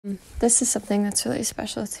This is something that's really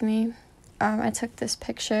special to me. I took this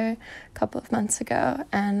picture a couple of months ago,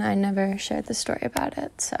 and I never shared the story about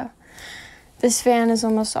it, so. This van is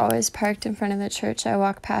almost always parked in front of the church I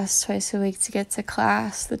walk past twice a week to get to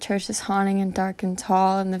class. The church is haunting and dark and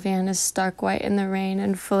tall, and the van is stark white in the rain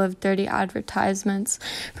and full of dirty advertisements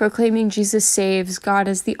proclaiming Jesus saves, God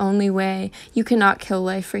is the only way. You cannot kill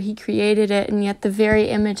life, for he created it, and yet the very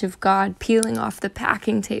image of God peeling off the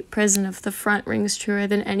packing tape prison of the front rings truer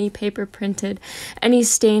than any paper printed, any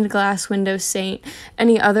stained glass window saint,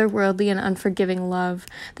 any otherworldly and unforgiving love.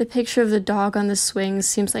 The picture of the dog on the swings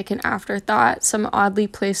seems like an afterthought, some oddly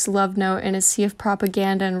placed love note in a sea of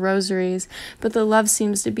propaganda and rosaries, but the love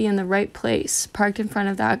seems to be in the right place, parked in front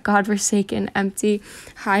of that godforsaken, empty,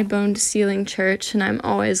 high-boned ceiling church, and I'm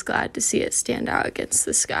always glad to see it stand out against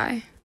the sky.